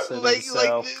than Bill said. The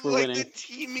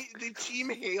team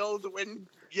hailed when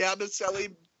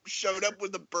Yabusele showed up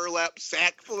with a burlap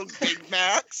sack full of Big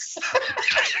Macs.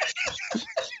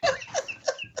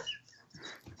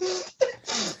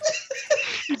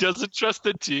 He doesn't trust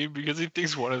the team because he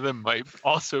thinks one of them might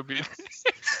also be.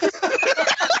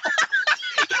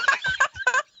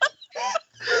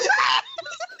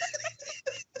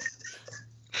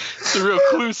 It's a real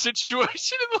clue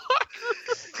situation in the locker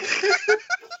room.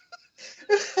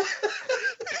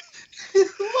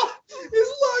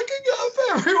 He's locking up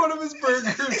every one of his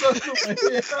burgers on the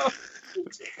way out.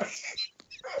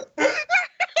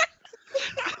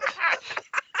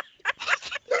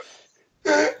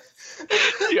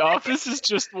 The office is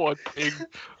just one big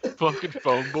fucking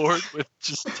foam board with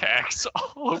just tacks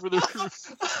all over the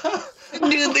roof.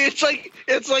 Dude,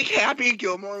 it's like Happy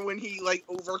Gilmore when he like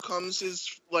overcomes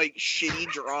his like shitty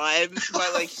drives by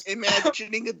like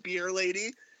imagining a beer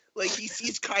lady. Like he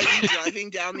sees Kyrie driving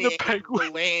down the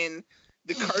lane.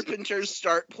 The Carpenters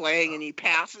start playing and he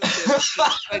passes him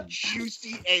a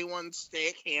juicy A1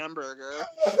 steak hamburger.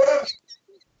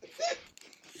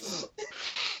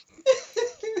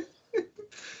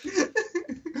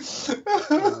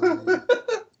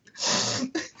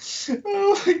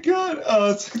 Oh my god!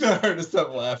 Oh, it's like the hardest I've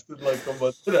laughed in like a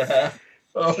month and a half.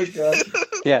 Oh my god!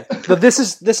 Yeah, but this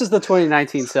is the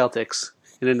 2019 Celtics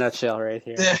in a nutshell, right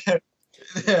here.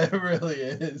 Yeah, it really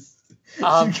is.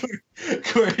 Gordon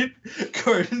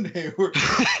Hayward.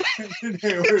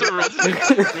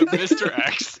 Mr.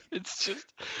 X. It's just,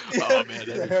 oh man,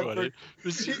 that'd be funny.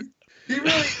 He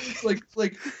really is like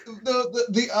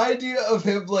the idea of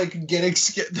him like getting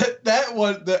scared. That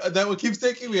one keeps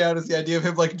taking me out is the idea of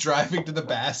him like driving to the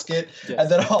basket, yes. And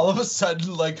then all of a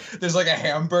sudden like there's like a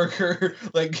hamburger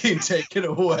like getting taken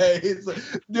away. It's like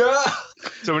no.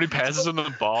 Somebody passes him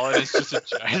the ball and it's just a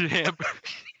giant hamburger.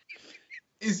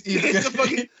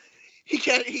 He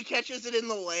catches it in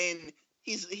the lane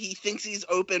He thinks he's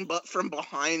open, but from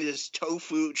behind is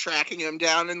Tofu tracking him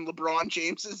down in LeBron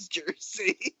James's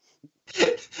jersey.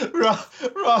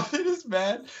 Robin is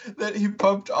mad that he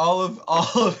pumped all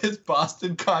of his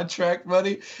Boston contract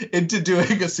money into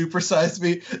doing a Super Size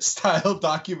Me style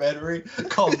documentary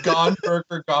called Gone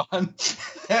Burger Gone,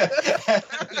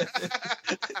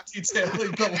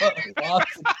 detailing the loss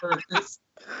of burgers.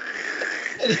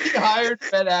 And he hired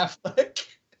Ben Affleck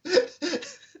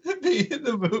to be in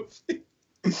the movie.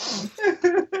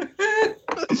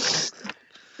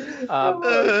 All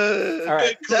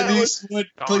right. Clint Eastwood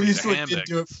did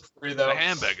do it for free, though. The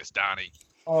hamburgers, Donnie.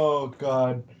 Oh,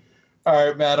 God. All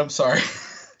right, Matt, I'm sorry.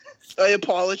 I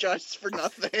apologize for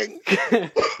nothing.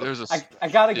 I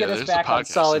gotta get us back on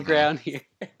solid ground here.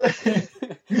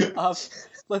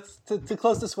 Let's to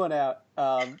close this one out.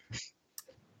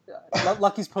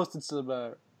 Lucky's posted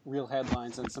some real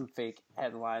headlines and some fake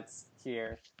headlines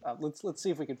here. Let's see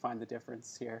if we can find the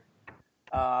difference here.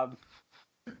 All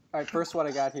right, first one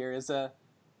I got here is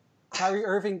Kyrie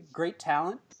Irving, great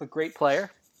talent, but great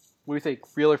player. What do you think,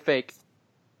 real or fake?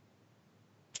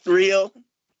 Real.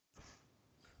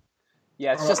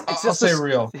 Yeah, it's just I'll say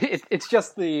real. It's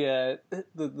just the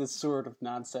sort of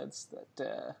nonsense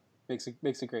that makes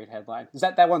a great headline. Is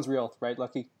that one's real, right,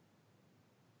 Lucky?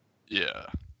 Yeah,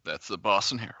 that's the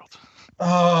Boston Herald.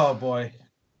 Oh boy.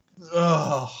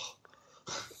 Oh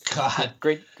God.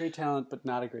 Great talent, but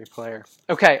not a great player.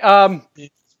 Okay.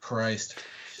 Jesus Christ.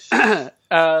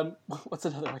 What's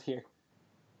another one here?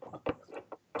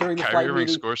 During the Kyrie Irving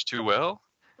meeting, scores too well.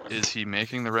 Is he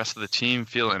making the rest of the team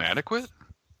feel inadequate?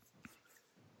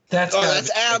 That's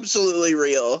absolutely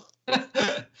real.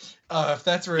 If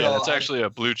that's real, Yeah, that's actually a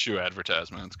Blue Chew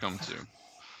advertisement. It's come to.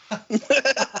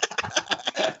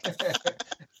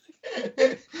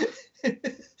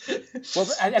 well,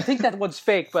 I think that one's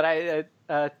fake, but it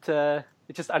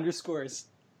just underscores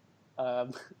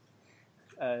the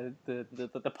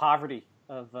poverty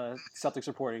of Celtics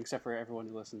reporting, except for everyone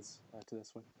who listens to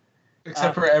this one.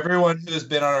 Except for everyone who has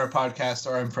been on our podcast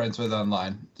or I'm friends with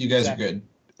online. You guys are good.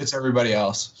 It's everybody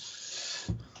else.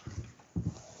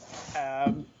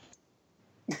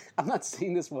 I'm not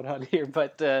seeing this one on here,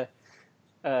 but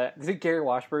I think Gary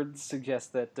Washburn suggests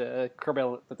that that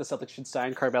the Celtics should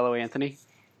sign Carmelo Anthony.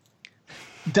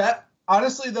 That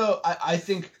honestly, though, I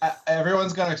think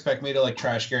everyone's gonna expect me to like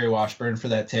trash Gary Washburn for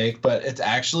that take, but it's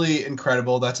actually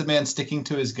incredible. That's a man sticking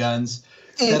to his guns.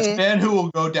 Mm-hmm. That's a man who will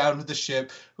go down with the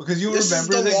ship because you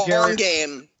remember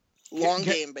that long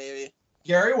game, baby.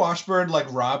 Gary Washburn like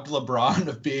robbed LeBron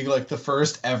of being like the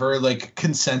first ever like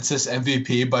consensus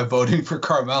MVP by voting for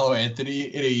Carmelo Anthony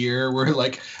in a year where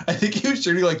like I think he was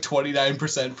shooting like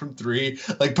 29% from three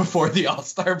like before the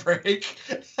All-Star break.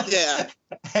 Yeah.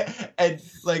 And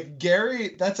like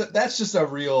Gary, that's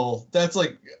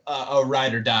like a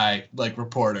ride or die like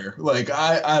reporter. Like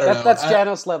I don't know. That's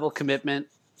Janos level commitment.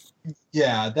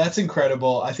 Yeah, that's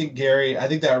incredible. I think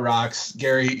that rocks.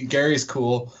 Gary's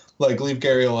cool. Like, leave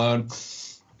Gary alone.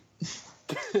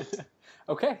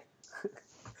 Okay.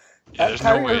 Yeah, there's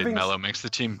no way Melo makes the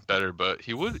team better, but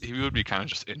he would be kind of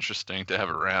just interesting to have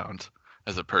around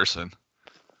as a person.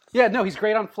 Yeah, no, he's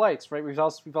great on flights, right? We've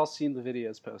all seen the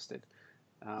videos posted.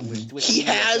 He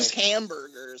has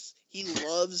hamburgers. He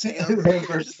loves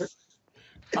hamburgers.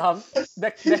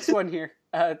 Next one here.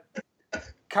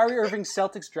 Kyrie Irving's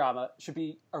Celtics drama should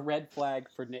be a red flag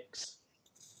for Knicks.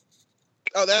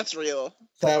 Oh, that's real.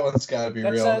 That one's got to be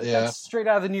real. Yeah, that's straight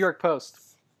out of the New York Post.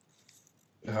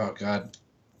 Oh God,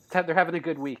 they're having a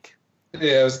good week.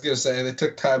 Yeah, I was gonna say they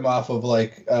took time off of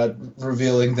like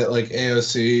revealing that like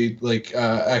AOC like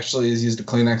actually has used a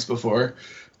Kleenex before.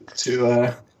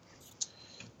 To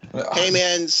hey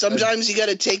man, sometimes you got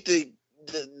to take the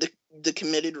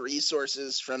committed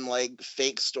resources from like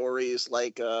fake stories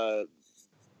like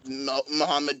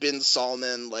Mohammed bin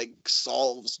Salman like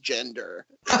solves gender.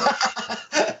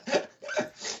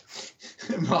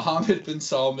 Mohammed bin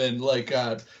Salman like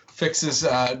fixes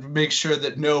makes sure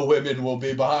that no women will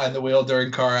be behind the wheel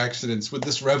during car accidents with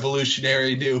this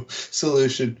revolutionary new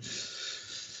solution.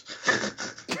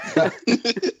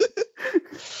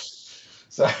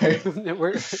 Sorry.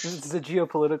 This is a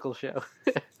geopolitical show.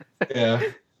 Yeah.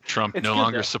 Trump no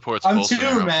longer supports I'm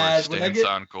Bolsonaro too mad for his stance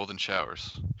on golden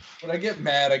showers. When I get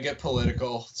mad, I get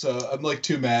political. So I'm like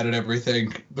too mad at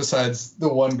everything besides the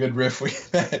one good riff we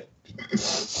had.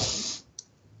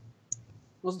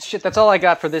 Well, shit, that's all I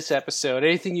got for this episode.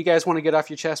 Anything you guys want to get off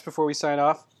your chest before we sign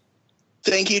off?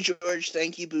 Thank you, George.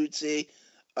 Thank you, Bootsy.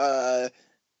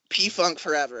 P-Funk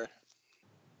forever.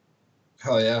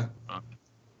 Hell yeah.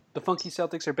 The Funky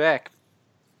Celtics are back.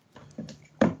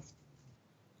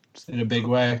 in a big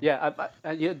way. Yeah,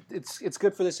 yeah, it's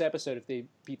good for this episode if they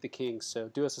beat the Kings. So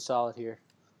do us a solid here,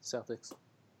 Celtics.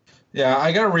 Yeah,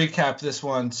 I got to recap this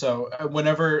one. So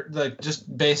whenever,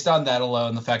 just based on that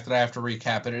alone, the fact that I have to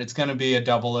recap it, it's going to be a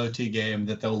double OT game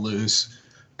that they'll lose,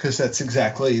 because that's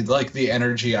exactly like the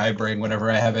energy I bring whenever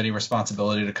I have any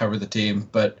responsibility to cover the team.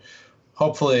 But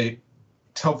hopefully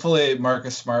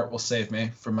Marcus Smart will save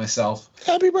me from myself.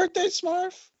 Happy birthday,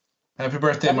 Smarf. Happy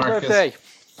birthday, Happy Marcus. Birthday.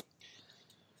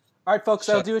 All right, folks,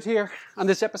 that'll do it here on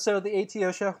this episode of the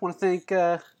ATO Show. I want to thank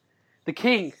the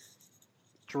King,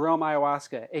 Jerome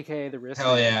Ayahuasca, a.k.a. the Wrist.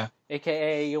 Hell yeah.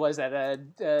 A.k.a. was that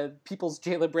People's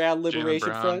Jaylen Brown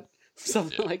Liberation Front?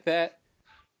 Something like that.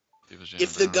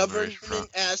 If the government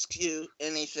asks you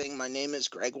anything, my name is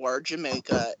Gregoire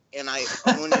Jamaica, and I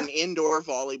own an indoor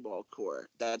volleyball court.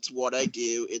 That's what I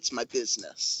do. It's my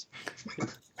business.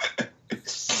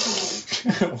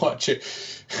 Watching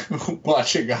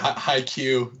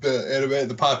Haikyuu, the anime,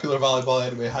 the popular volleyball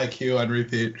anime Haikyuu on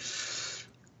repeat.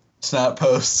 Snap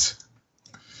posts.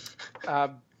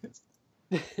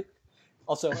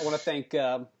 Also, I want to thank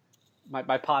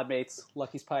my pod mates,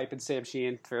 Lucky's Pipe and Sam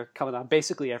Sheehan, for coming on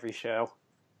basically every show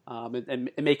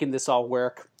and making this all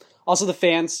work. Also, the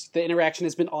fans, the interaction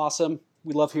has been awesome.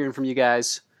 We love hearing from you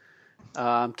guys.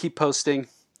 Keep posting.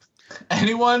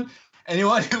 Anyone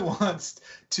who wants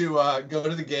to go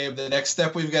to the game, the next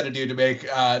step we've got to do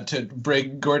to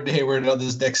bring Gordon Hayward on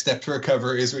this next step to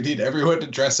recover is we need everyone to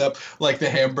dress up like the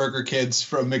hamburger kids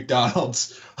from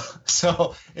McDonald's.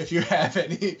 So if you have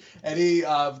any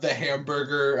of the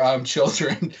hamburger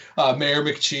children, Mayor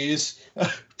McCheese,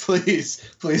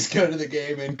 please go to the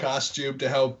game in costume to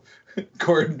help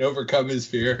Gordon overcome his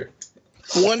fear.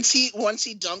 Once he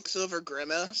dunks over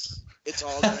Grimace, it's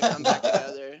all gonna come back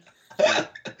together.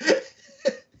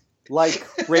 Like,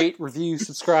 rate, review,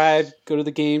 subscribe, go to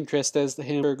the game dressed as the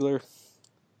Hamburglar.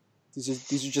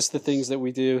 These are just the things that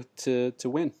we do to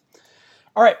win.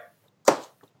 All right.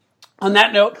 On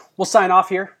that note, we'll sign off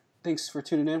here. Thanks for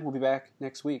tuning in. We'll be back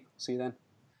next week. See you then.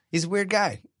 He's a weird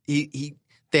guy. They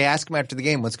ask him after the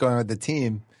game what's going on with the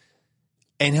team,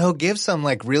 and he'll give some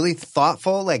like really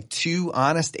thoughtful, like too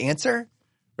honest answer.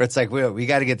 Where it's like, we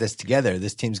got to get this together.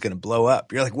 This team's going to blow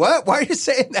up. You're like, what? Why are you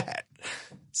saying that?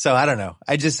 So I don't know.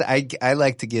 I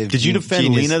like to give. Did you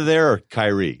defend Lena there or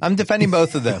Kyrie? I'm defending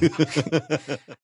both of them.